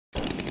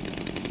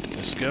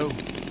Let's go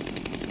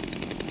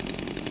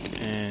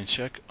and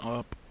check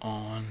up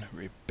on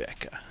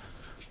Rebecca.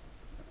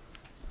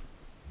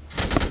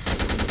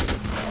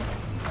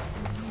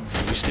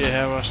 We still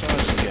have our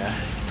sergeant guy.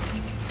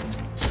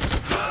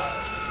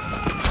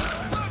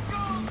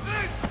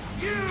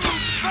 You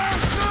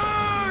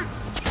bastards!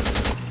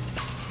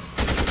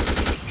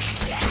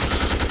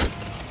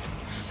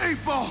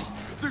 8-ball!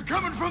 They're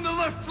coming from the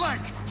left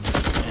flank!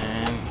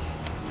 And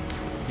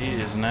he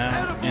is now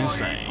Attaboy,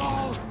 insane.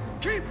 8-ball!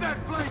 Keep that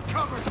flank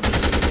covered!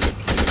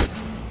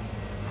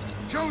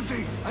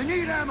 Jonesy, I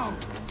need ammo!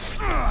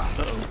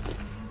 Uh-oh.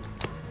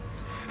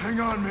 Hang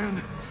on,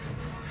 men.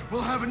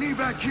 We'll have an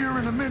evac here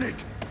in a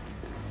minute.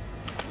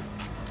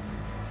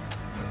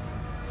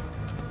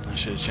 I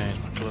should have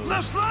changed my clothes.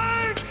 Left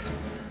flank!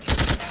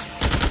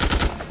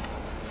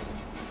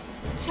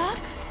 Chuck?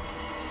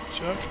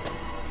 Chuck.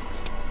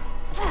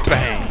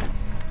 Bang.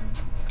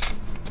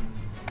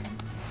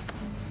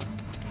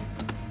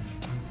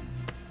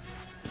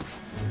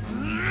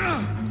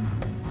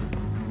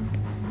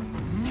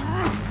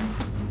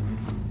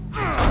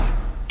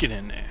 Get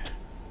in there.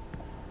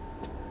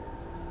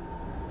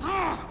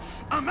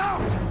 I'm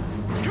out!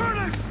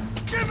 Curtis,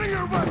 give me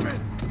your weapon!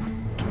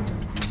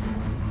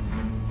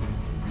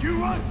 You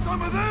want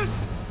some of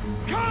this?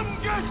 Come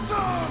get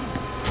some!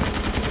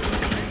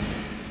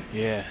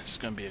 Yeah, it's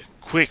gonna be a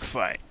quick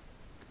fight.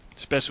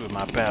 Especially with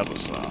my battle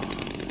saw.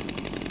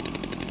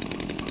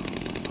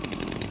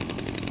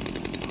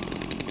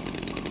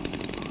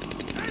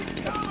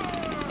 Take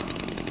cover!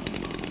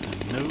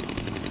 Nope.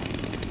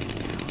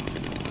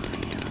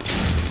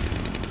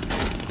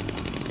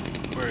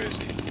 Where is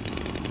he?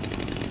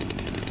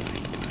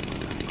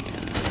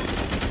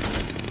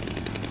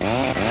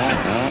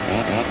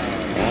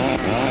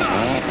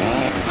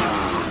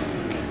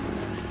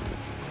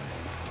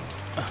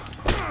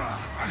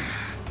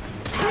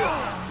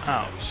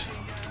 Ouch.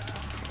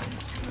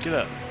 Get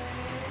up.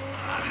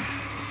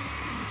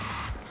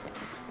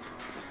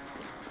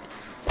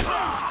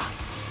 Ow.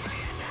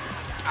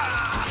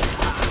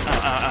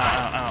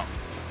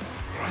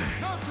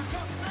 Not so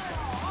tough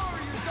now, are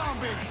you,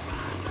 zombie?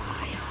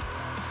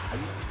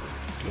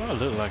 Do I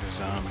look like a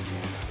zombie?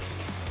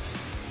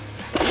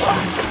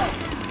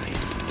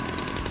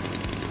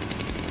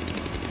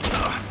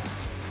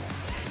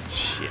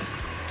 Shit.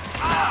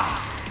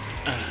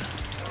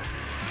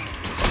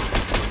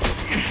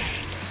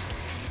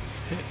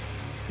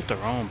 Hit the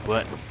wrong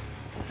button.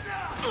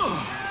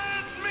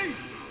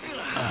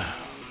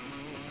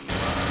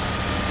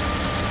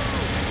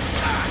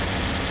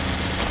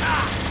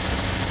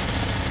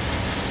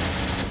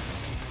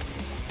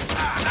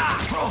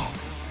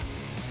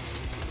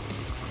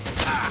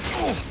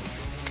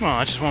 Come on,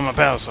 I just want my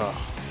battle saw.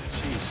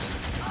 Jeez.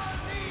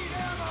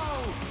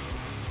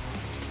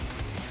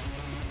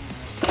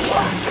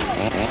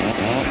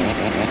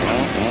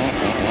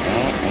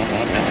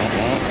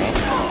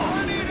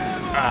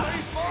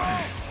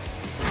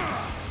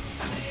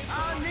 I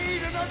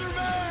need another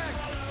mag!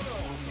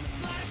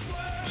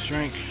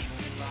 Shrink.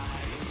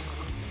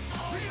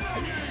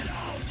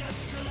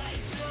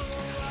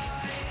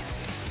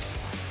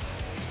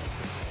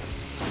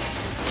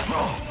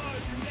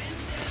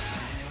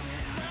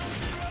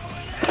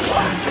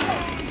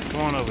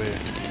 Come on over here.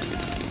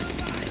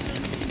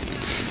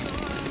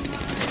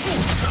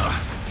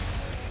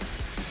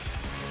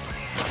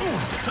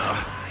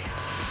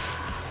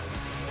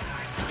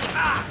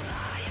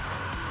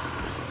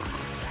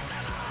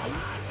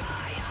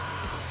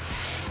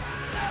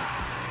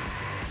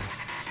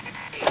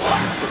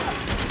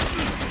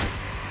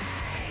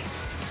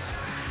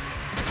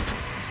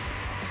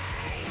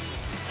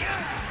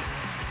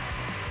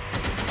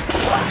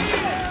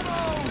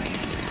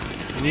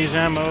 He needs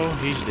ammo,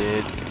 he's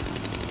dead.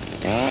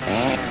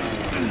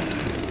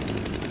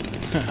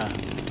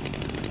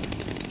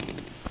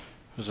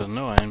 It was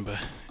annoying, but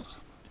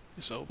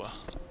it's over.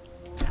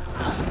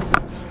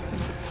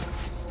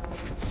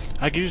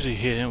 I can usually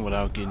hit him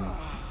without getting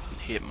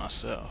hit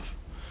myself,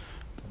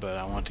 but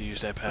I want to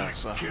use that power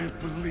saw. I can't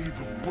believe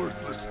a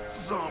worthless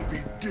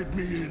zombie did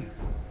me in.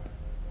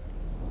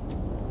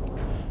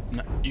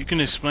 Now, you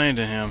can explain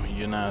to him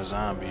you're not a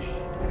zombie,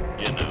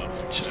 you know,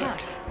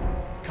 Chuck.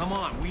 Come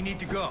on, we need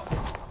to go.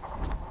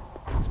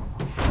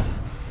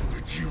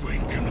 But you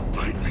ain't gonna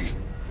bite me.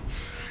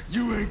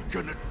 You ain't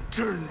gonna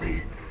turn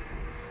me.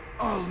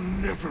 I'll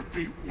never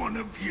be one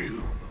of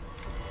you.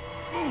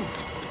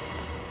 Move!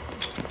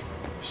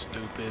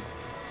 Stupid.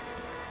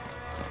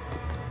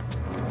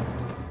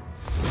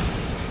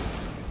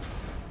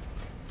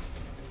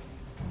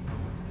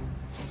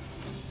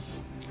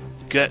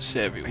 Guts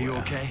everywhere. Are you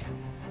okay?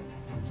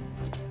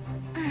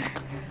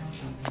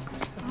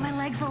 My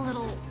leg's a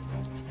little...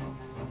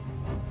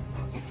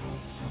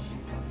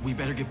 We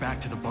better get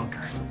back to the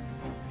bunker.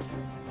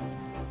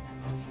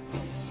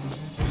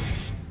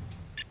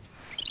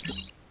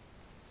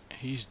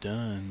 He's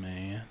done,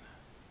 man.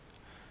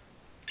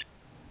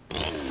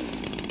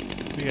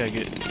 We gotta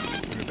get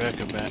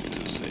Rebecca back to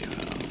the safe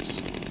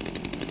house.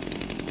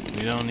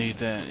 We don't need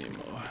that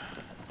anymore.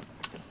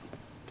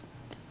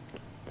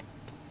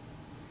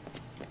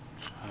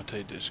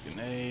 take this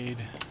grenade.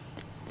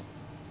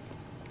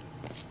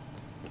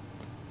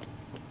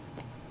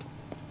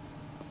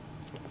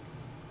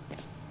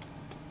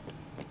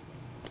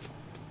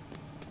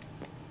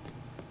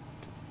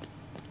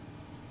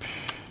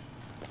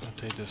 I'll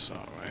take this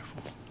assault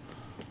rifle.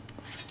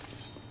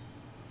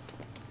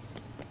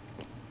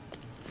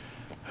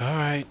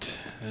 Alright,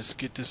 let's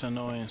get this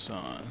annoyance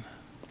on.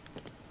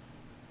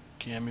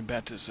 Get me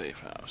back to the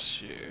safe house,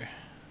 sure.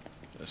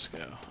 Let's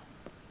go.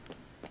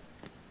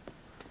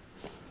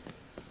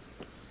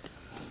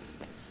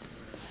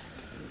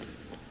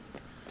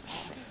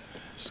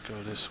 Let's go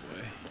this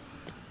way.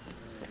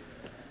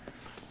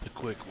 The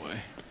quick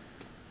way.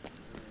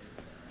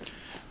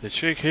 The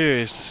trick here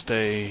is to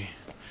stay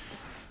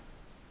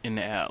in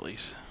the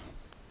alleys,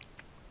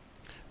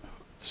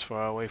 as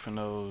far away from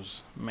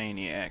those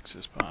maniacs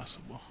as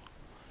possible.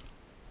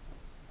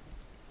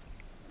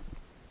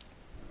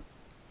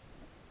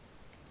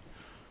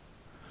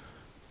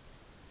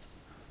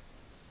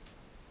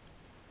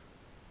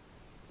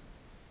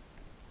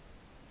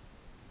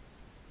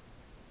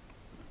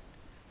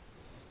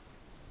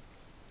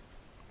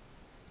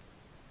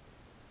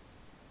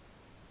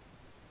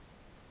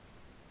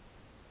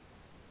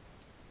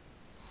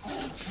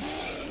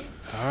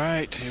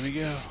 Alright, here we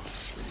go.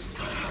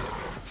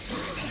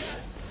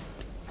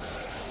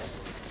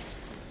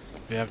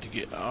 We have to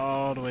get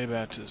all the way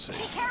back to the safe.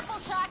 Be careful,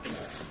 Chuck.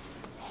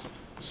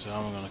 So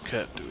I'm gonna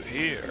cut through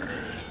here.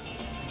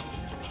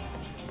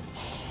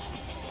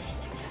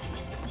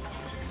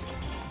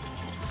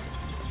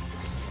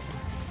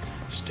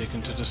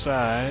 Sticking to the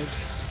side.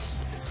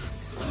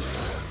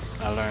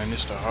 I learned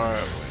this the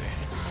hard way.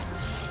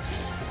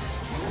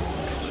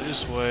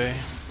 This way.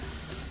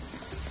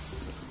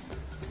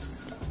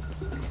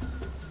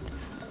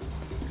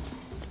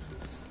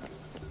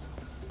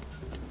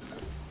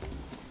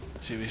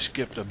 See, we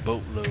skipped a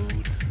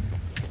boatload.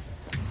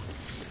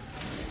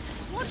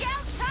 Look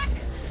out, Chuck.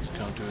 Let's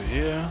come through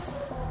here.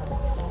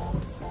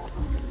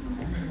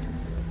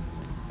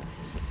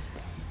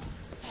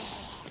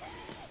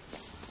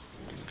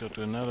 Let's go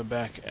to another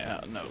back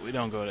out. No, we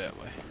don't go that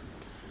way.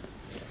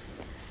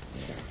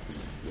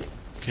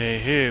 Okay,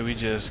 here we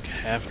just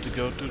have to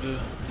go through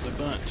the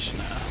bunch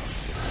now.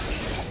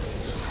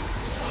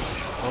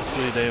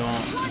 Hopefully they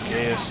won't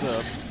gay us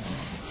up.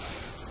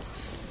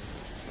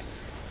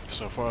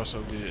 So far,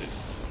 so good.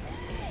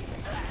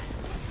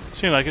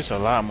 Seems like it's a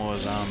lot more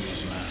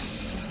zombies now.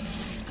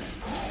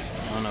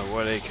 I don't know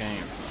where they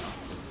came from.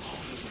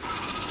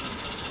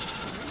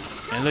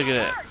 And look at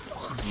that.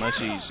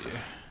 Much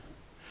easier.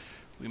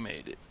 We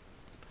made it.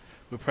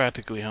 We're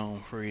practically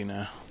home free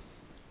now.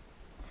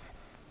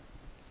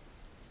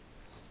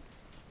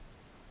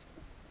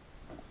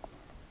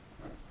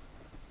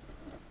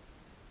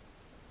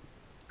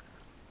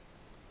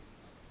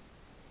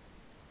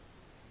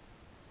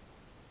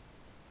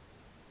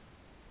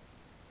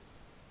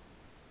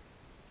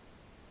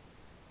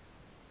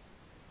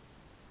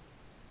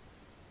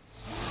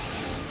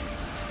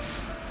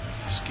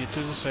 Let's get to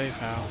the safe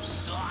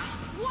house.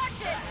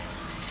 Watch it.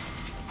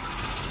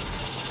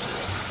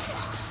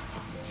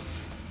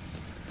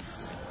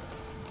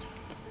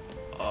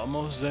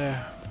 Almost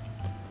there.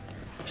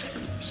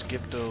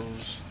 Skip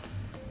those.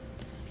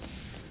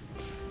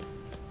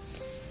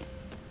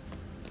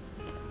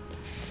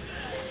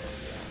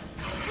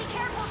 Be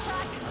careful,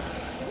 Chuck.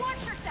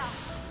 Watch yourself.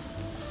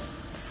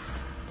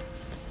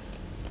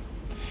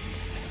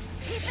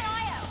 Keep an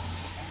eye out.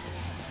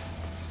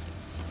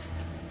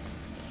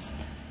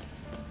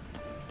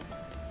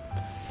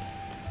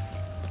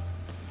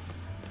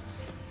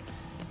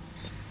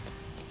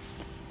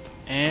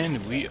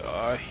 And we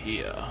are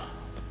here.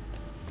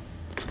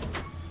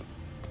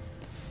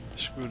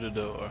 Screw the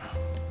door.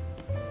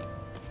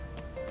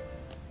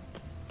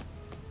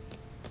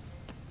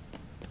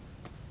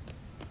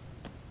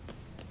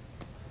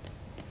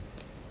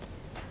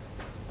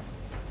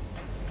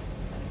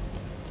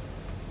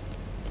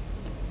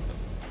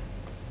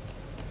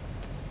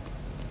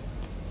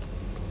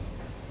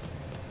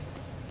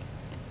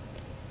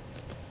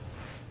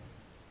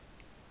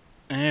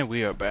 And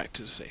we are back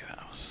to the safe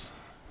house.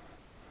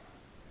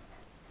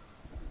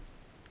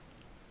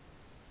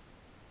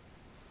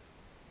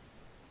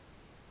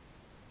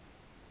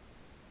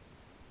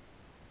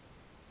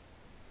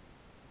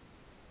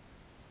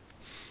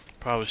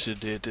 Probably should have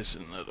did this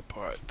in another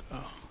part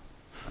though.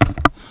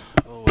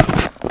 Oh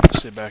well,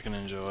 sit back and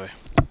enjoy.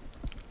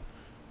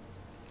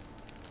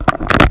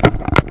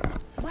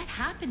 What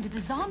happened to the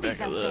zombies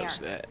Becca out loves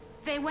there? that.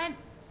 They went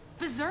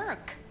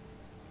berserk.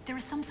 There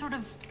was some sort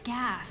of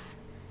gas.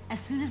 As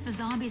soon as the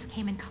zombies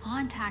came in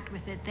contact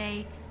with it,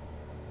 they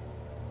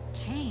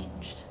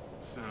changed.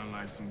 Sound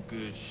like some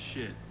good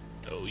shit.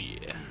 Oh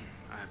yeah.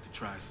 I have to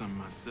try some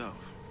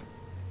myself.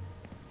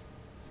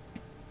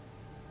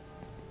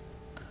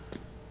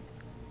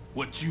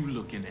 What you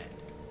looking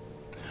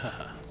at?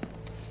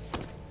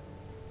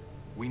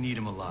 We need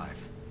him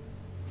alive.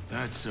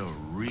 That's a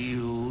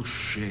real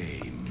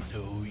shame.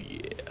 Oh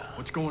yeah.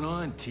 What's going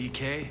on,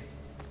 TK?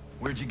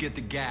 Where'd you get the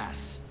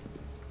gas?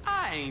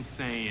 I ain't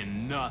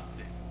saying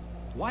nothing.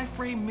 Why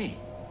frame me?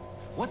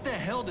 What the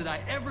hell did I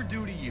ever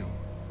do to you?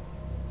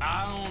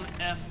 I don't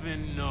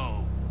effing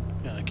know.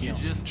 Gotta get You're on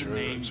some just the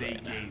name drugs they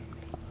right now. gave me.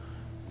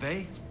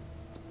 They?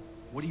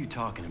 What are you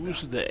talking about?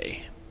 Who's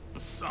they?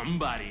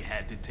 Somebody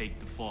had to take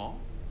the fall.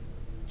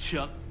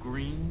 Chuck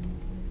Green,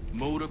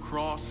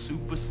 motocross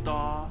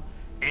superstar,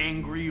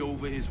 angry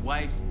over his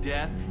wife's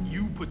death.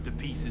 You put the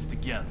pieces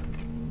together.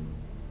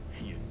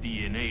 Your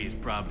DNA is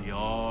probably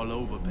all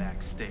over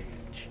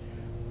backstage.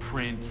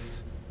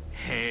 Prints,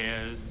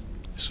 hairs,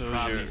 So is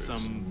probably yours.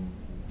 some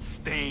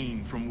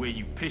stain from where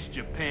you pissed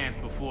your pants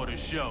before the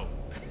show.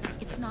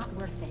 It's not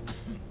worth it.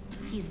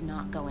 He's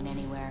not going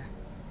anywhere.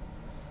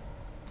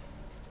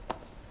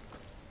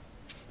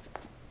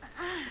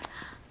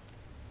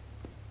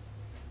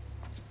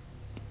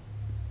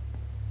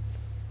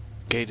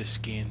 Gator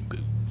skin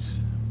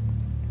boots.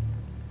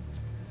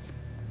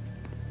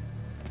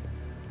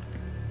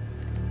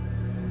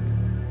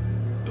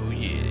 Oh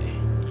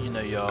yeah, you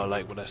know y'all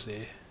like what I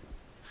said.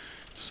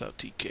 So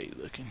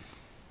TK looking.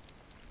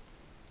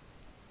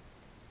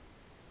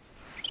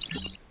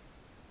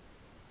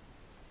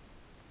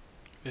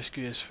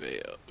 Rescue has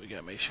failed. We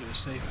gotta make sure the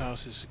safe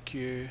house is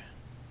secure.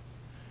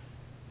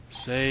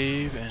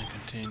 Save and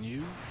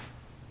continue.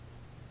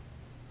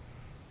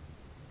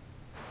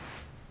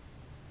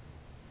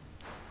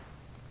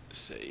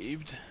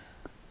 Saved.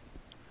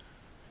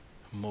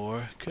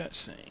 More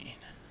cutscene.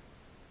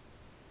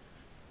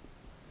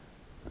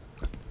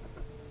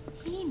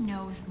 He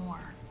knows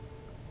more.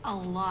 A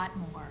lot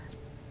more.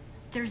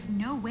 There's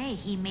no way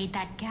he made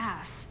that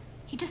gas.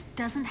 He just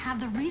doesn't have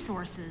the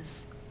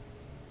resources.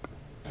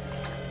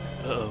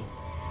 Uh-oh.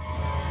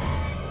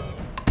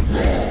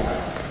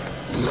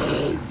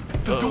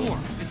 The door!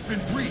 It's been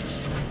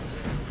breached!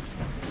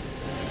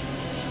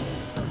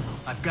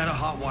 I've got to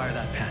hotwire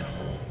that panel.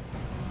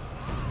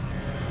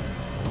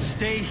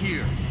 Stay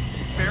here.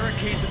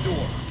 Barricade the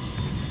door.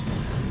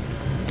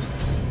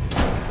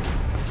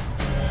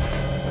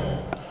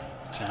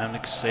 Time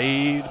to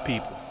save the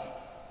people.